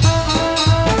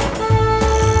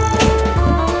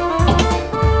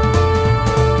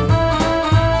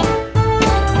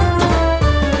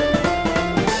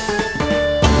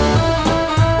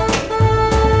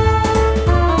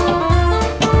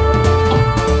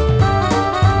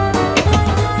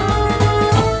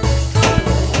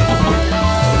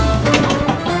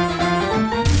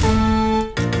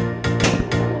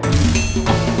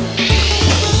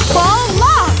 Ball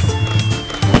locked.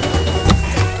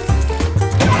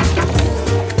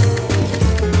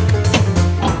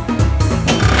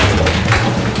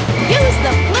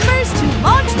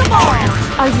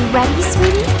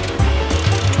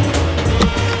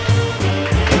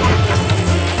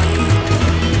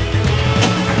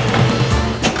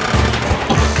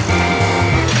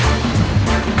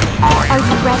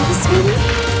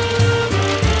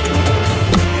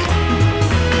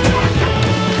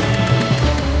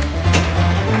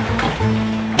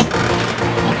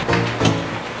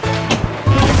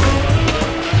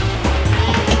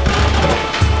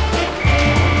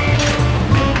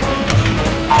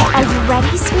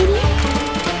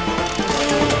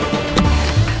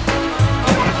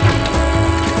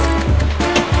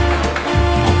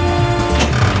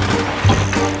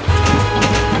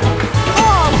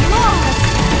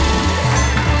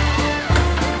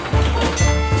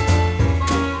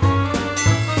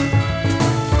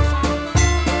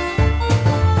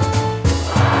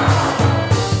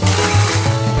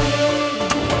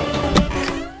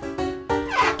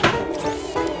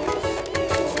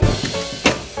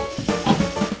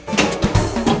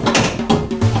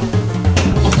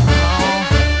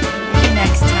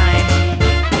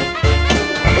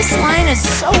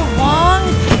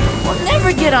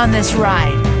 on this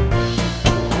ride.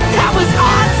 That was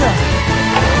awesome!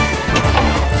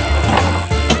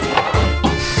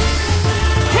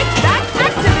 Kickback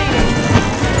activated!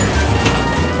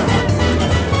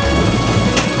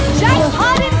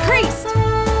 Jackpot increased!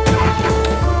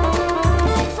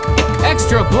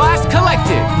 Extra blast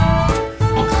collected!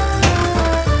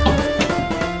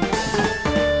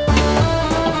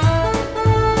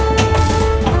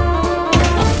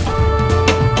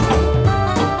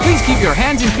 Please keep your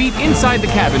hands and feet inside the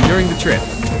cabin during the trip.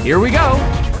 Here we go!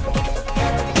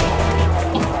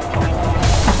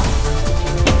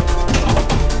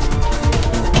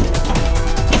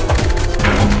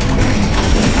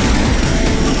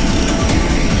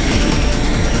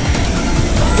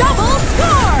 Double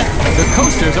score! The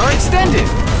coasters are extended!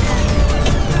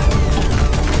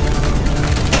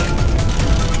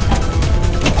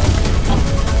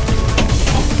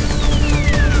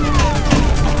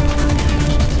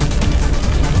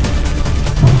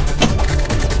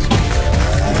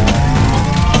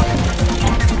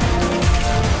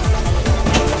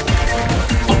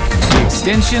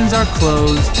 Extensions are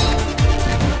closed.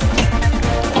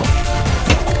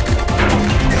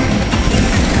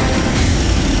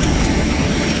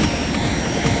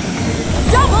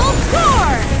 Double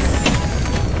score!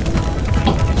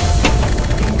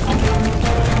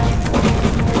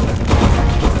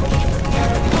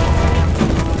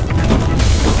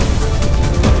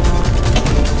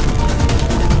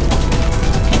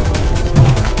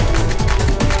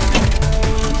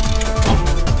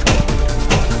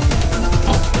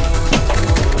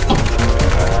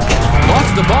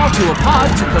 The ball to a pod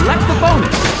to collect the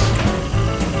bonus.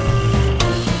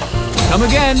 Come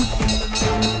again.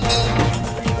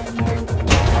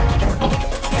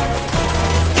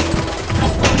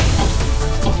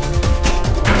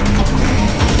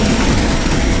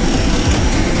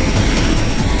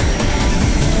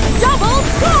 Double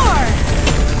score!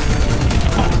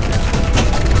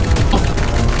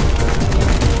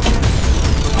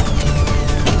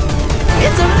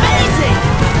 It's amazing!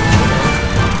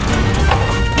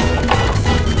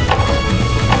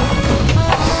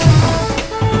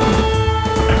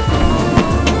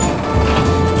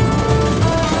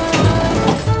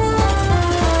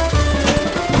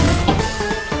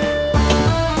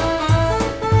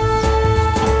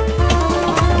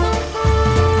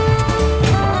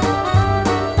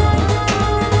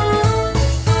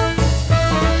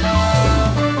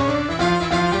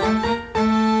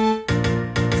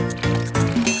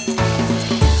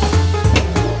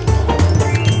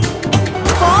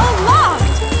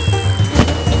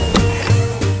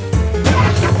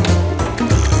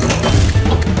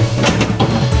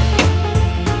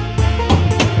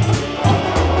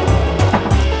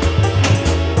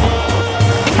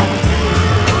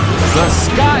 The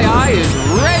Sky Eye is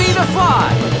ready to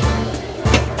fly!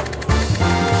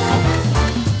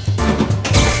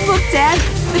 Look, Dad!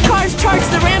 The cars charge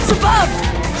the ramps above!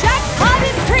 Jackpot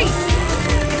increased!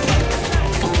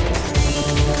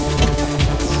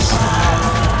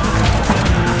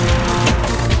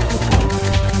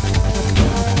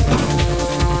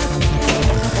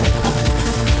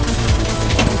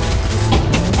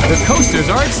 The coasters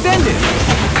are extended!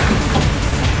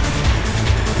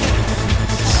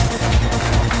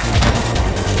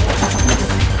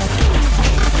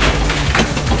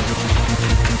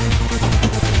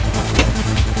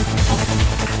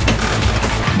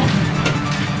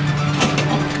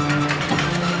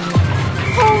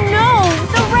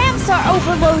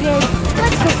 Overloaded.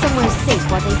 Let's go somewhere safe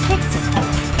while they fix it.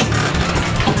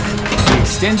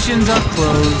 Extensions are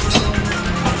closed.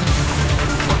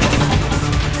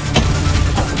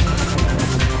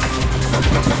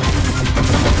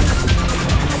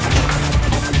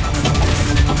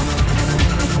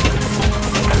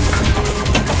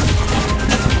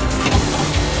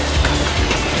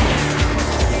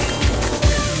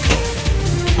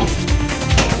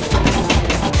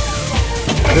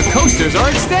 The coasters are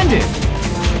extended!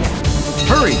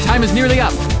 Hurry, time is nearly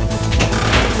up!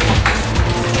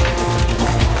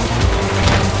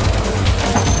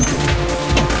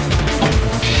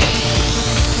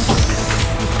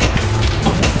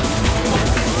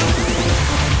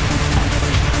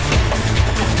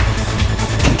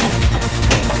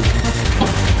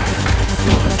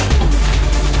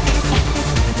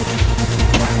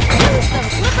 Use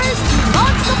those flippers to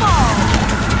launch the ball!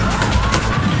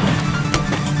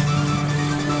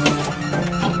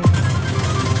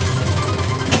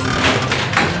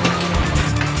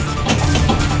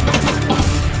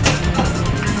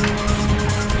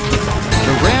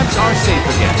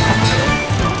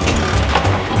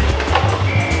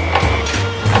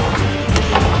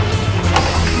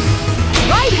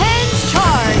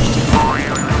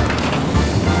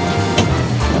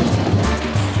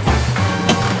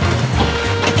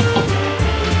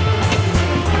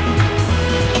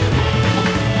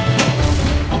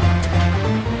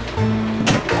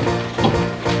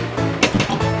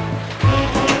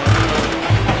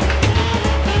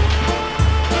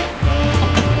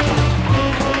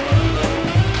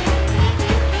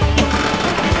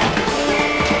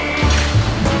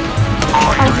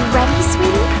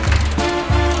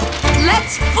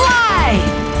 Let's fly!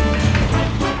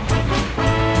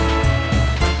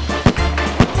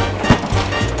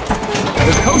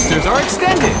 The coasters are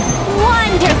extended.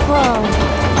 Wonderful!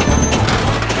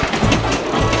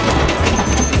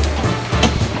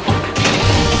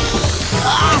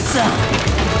 Awesome!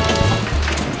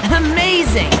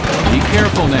 Amazing! Be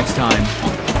careful next time.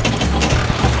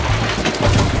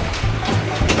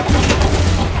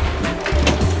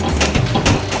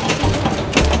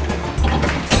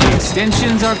 The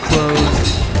extensions are closed.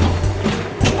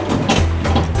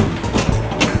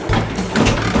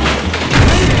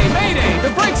 Mayday! Mayday! The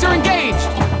brakes are engaged!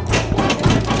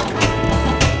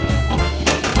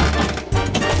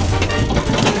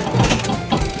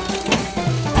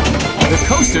 The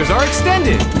coasters are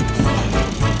extended.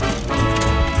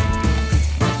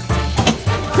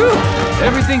 Whew!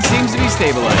 Everything seems to be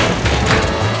stabilized.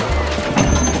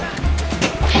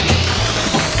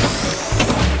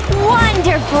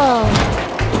 Wonderful!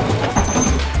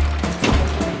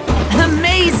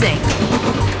 Amazing!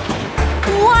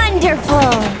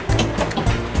 Wonderful!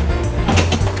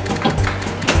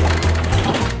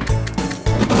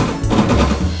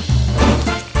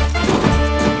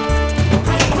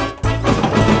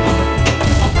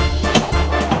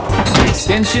 The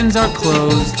extensions are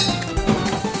closed.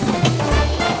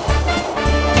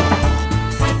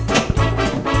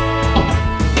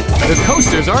 The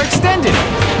coasters are extended.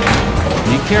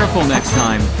 Be careful next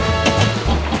time.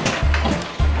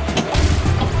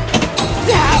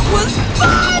 That was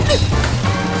fun!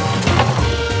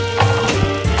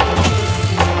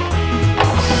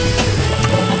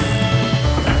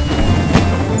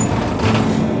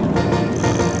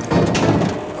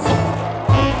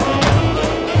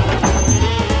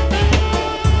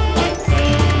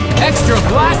 Extra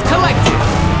blast collected.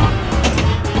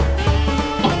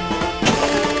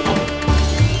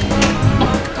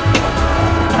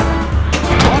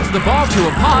 The ball to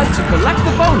a pod to collect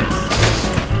the bonus.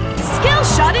 Skill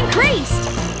shot increased!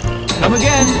 Come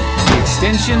again. The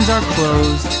extensions are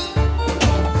closed.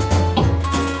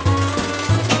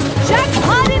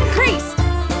 Jackpot increased!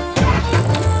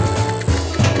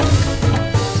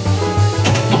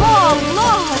 Ball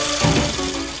lost!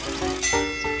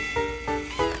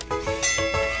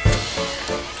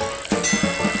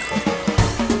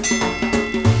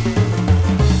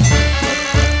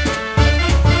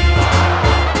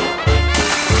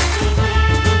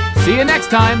 See you next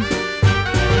time.